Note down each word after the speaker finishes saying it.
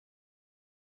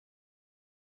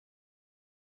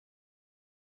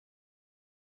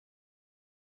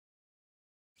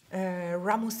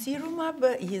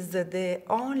Ramucirumab is the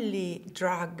only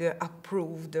drug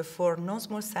approved for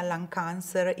non-small cell lung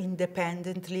cancer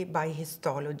independently by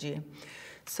histology.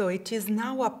 So it is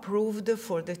now approved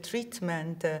for the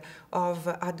treatment of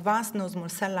advanced non-small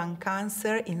cell lung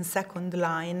cancer in second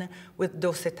line with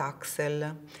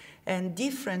docetaxel. And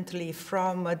differently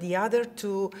from the other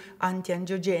two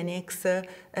anti-angiogenics,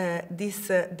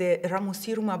 the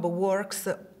ramucirumab works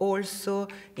also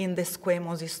in the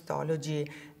squamous histology,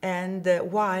 and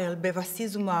while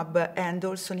bevacizumab and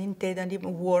also nintedanib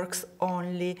works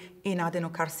only in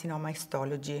adenocarcinoma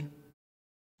histology.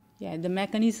 Yeah, the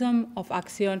mechanism of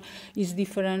action is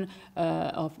different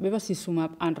of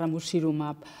bevacizumab and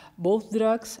ramucirumab. Both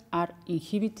drugs are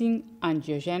inhibiting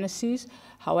angiogenesis.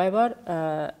 However,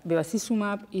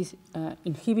 bevacizumab is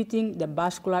inhibiting the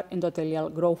vascular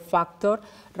endothelial growth factor.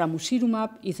 Ramucirumab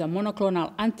is a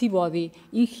monoclonal antibody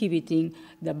inhibiting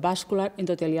the vascular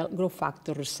endothelial growth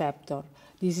factor receptor.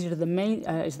 This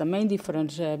is the main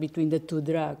difference between the two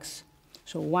drugs.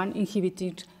 So one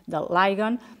inhibiting the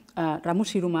ligand,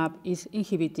 ramucirumab is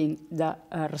inhibiting the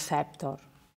receptor.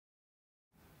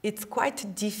 It's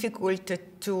quite difficult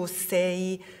to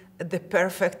say the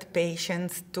perfect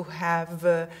patients to have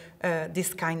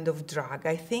this kind of drug.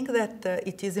 I think that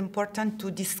it is important to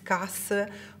discuss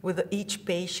with each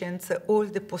patient all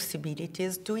the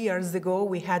possibilities. 2 years ago,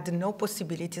 we had no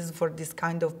possibilities for this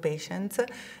kind of patients.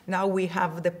 Now we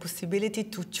have the possibility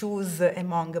to choose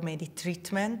among many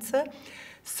treatments.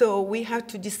 So we have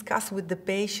to discuss with the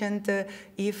patient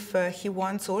if he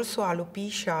wants also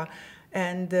alopecia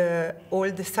and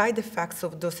all the side effects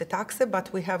of docetaxel,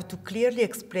 but we have to clearly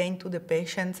explain to the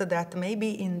patient that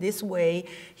maybe in this way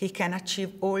he can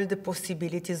achieve all the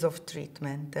possibilities of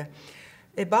treatment.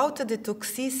 About the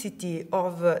toxicity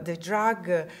of the drug,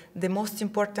 the most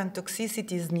important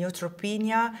toxicity is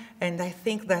neutropenia, and I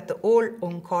think that all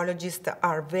oncologists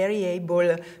are very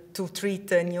able to treat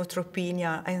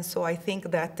neutropenia, and so I think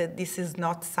that this is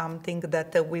not something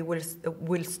that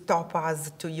will stop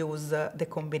us to use the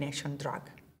combination drug.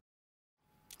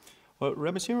 Well,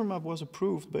 ramucirumab was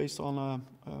approved based on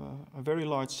a very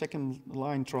large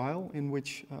second-line trial in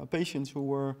which patients who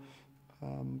were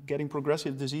getting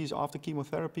progressive disease after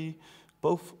chemotherapy,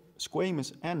 both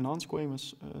squamous and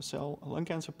non-squamous cell lung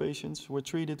cancer patients were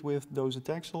treated with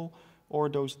docetaxel or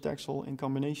docetaxel in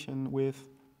combination with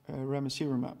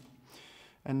ramucirumab.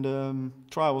 And the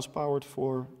trial was powered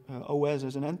for OS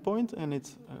as an endpoint, and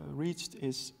it reached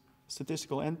its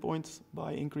statistical endpoint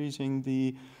by increasing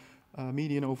the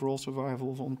median overall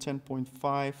survival from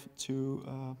 10.5 to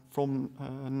from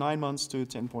 9 months to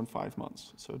 10.5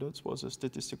 months. So that was a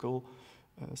statistically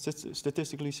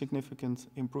significant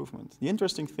improvement. The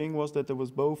interesting thing was that there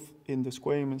was both in the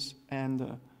squamous and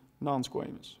the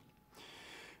non-squamous.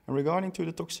 And regarding to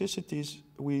the toxicities,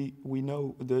 we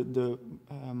know the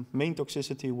main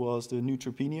toxicity was the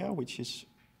neutropenia, which is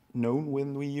known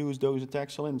when we use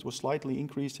docetaxel, and it was slightly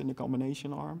increased in the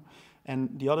combination arm.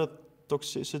 And the other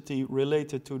toxicity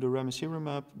related to the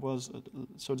ramucirumab was,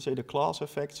 so to say, the class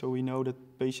effect. So we know that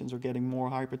patients are getting more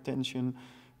hypertension,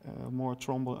 more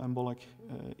thromboembolic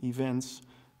events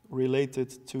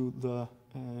related to the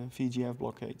VEGF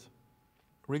blockade.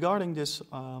 Regarding this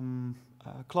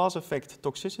class effect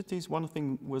toxicities, one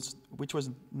thing which was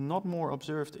not more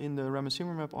observed in the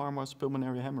ramucirumab arm was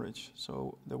pulmonary hemorrhage.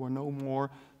 So there were no more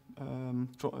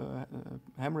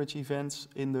hemorrhage events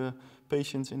in the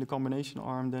patients in the combination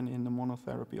arm than in the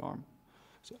monotherapy arm.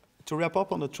 So to wrap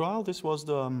up on the trial, this was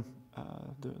the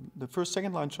first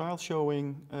second-line trial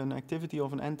showing an activity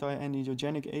of an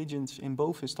anti-angiogenic agent in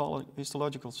both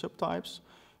histological subtypes,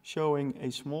 showing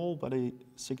a small but a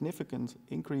significant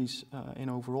increase in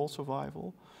overall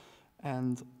survival,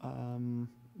 and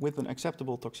with an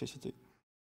acceptable toxicity.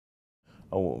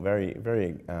 Oh, very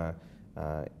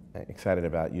excited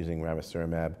about using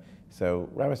ramucirumab. So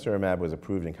ramucirumab was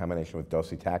approved in combination with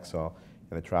docetaxel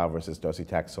in the trial versus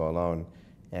docetaxel alone.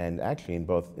 And actually in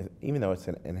both, even though it's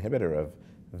an inhibitor of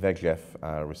VEGF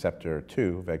receptor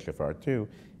 2, VEGFR2,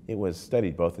 it was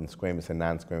studied both in squamous and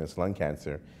non-squamous lung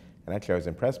cancer. And actually I was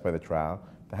impressed by the trial.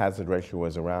 The hazard ratio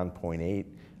was around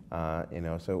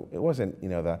 0.8, so it wasn't,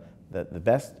 the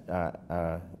best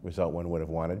result one would have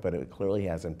wanted, but it clearly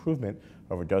has improvement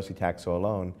over docetaxel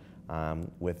alone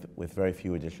with very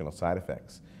few additional side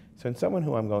effects. So in someone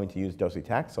who I'm going to use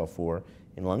docetaxel for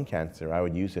in lung cancer, I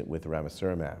would use it with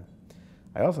ramucirumab.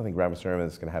 I also think ramucirumab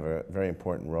is going to have a very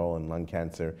important role in lung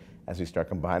cancer as we start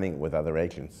combining it with other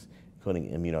agents,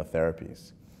 including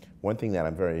immunotherapies. One thing that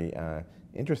I'm very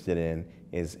interested in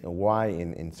is why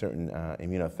in certain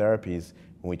immunotherapies,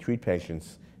 when we treat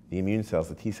patients, the immune cells,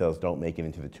 the T cells, don't make it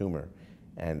into the tumor.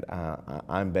 And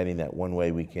I'm betting that one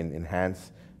way we can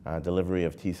enhance delivery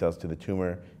of T cells to the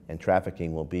tumor and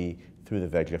trafficking will be through the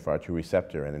VEGFR2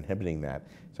 receptor and inhibiting that.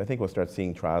 So I think we'll start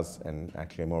seeing trials, and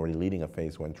actually I'm already leading a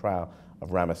phase 1 trial of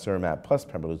ramucirumab plus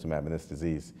pembrolizumab in this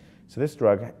disease. So this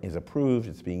drug is approved,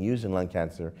 it's being used in lung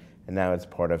cancer, and now it's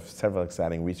part of several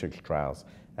exciting research trials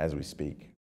as we speak.